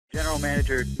general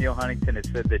manager, Neil Huntington, has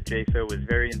said that Jaso was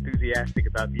very enthusiastic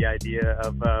about the idea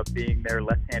of being their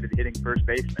left-handed hitting first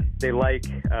baseman. They like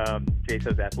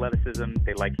Jaso's athleticism.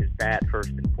 They like his bat first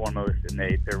and foremost, and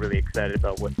they're really excited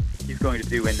about what he's going to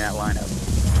do in that lineup.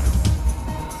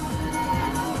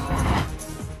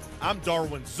 I'm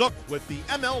Darwin Zook with the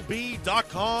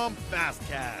MLB.com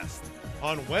FastCast.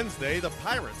 On Wednesday, the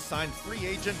Pirates signed free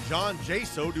agent John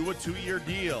Jaso to a 2-year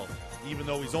deal. Even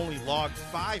though he's only logged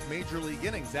 5 major league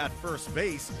innings at first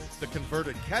base, the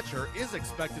converted catcher is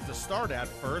expected to start at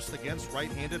first against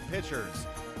right-handed pitchers.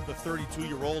 The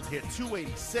 32-year-old hit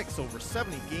 .286 over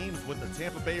 70 games with the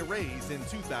Tampa Bay Rays in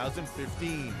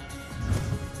 2015.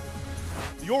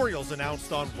 The Orioles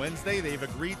announced on Wednesday they've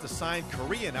agreed to sign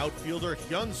Korean outfielder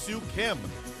Hyun Soo Kim.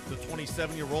 The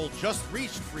 27-year-old just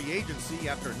reached free agency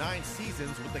after 9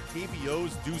 seasons with the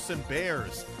KBO's Doosan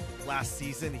Bears. Last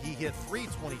season, he hit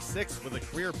 .326 with a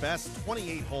career-best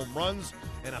 28 home runs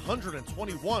and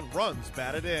 121 runs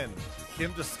batted in.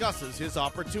 Kim discusses his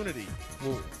opportunity.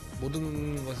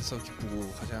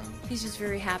 He's just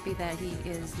very happy that he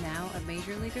is now a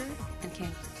major leaguer and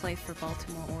can play for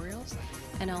Baltimore Orioles.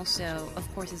 And also,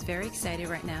 of course, is very excited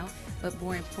right now. But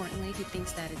more importantly, he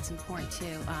thinks that it's important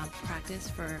to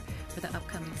practice for the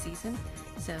upcoming season.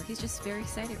 So he's just very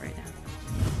excited right now.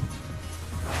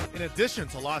 In addition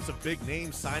to lots of big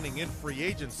names signing in free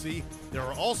agency, there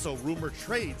are also rumored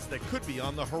trades that could be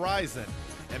on the horizon.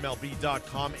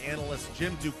 MLB.com analyst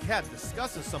Jim Duquette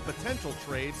discusses some potential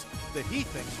trades that he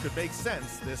thinks could make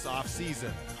sense this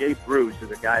offseason. Jay Bruce is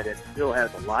a guy that still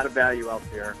has a lot of value out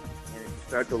there, and if you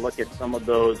start to look at some of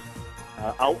those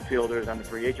outfielders on the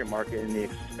free agent market and the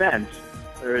expense,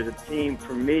 there is a team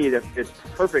for me that fits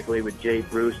perfectly with Jay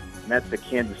Bruce, and that's the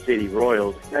Kansas City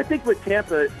Royals. And I think with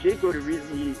Tampa, Jay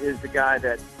Odorizzi is the guy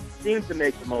that seems to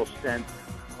make the most sense.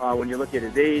 When you look at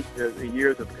his age, the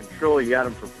years of control, you got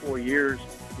him for 4 years.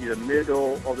 He's a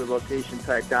middle of the rotation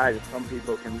type guy that some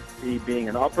people can see being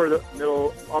an upper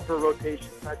rotation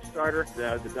type starter.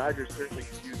 The Dodgers certainly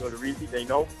could use Odorizzi. They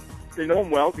know him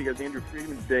well because Andrew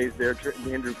Friedman's days there.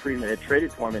 Andrew Friedman had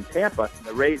traded for him in Tampa.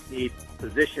 The Rays need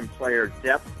position player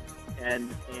depth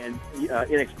and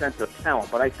inexpensive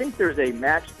talent. But I think there's a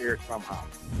match there somehow.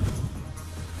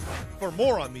 For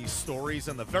more on these stories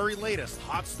and the very latest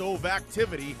hot stove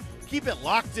activity, keep it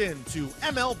locked in to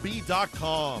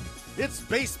MLB.com. It's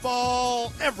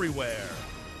baseball everywhere.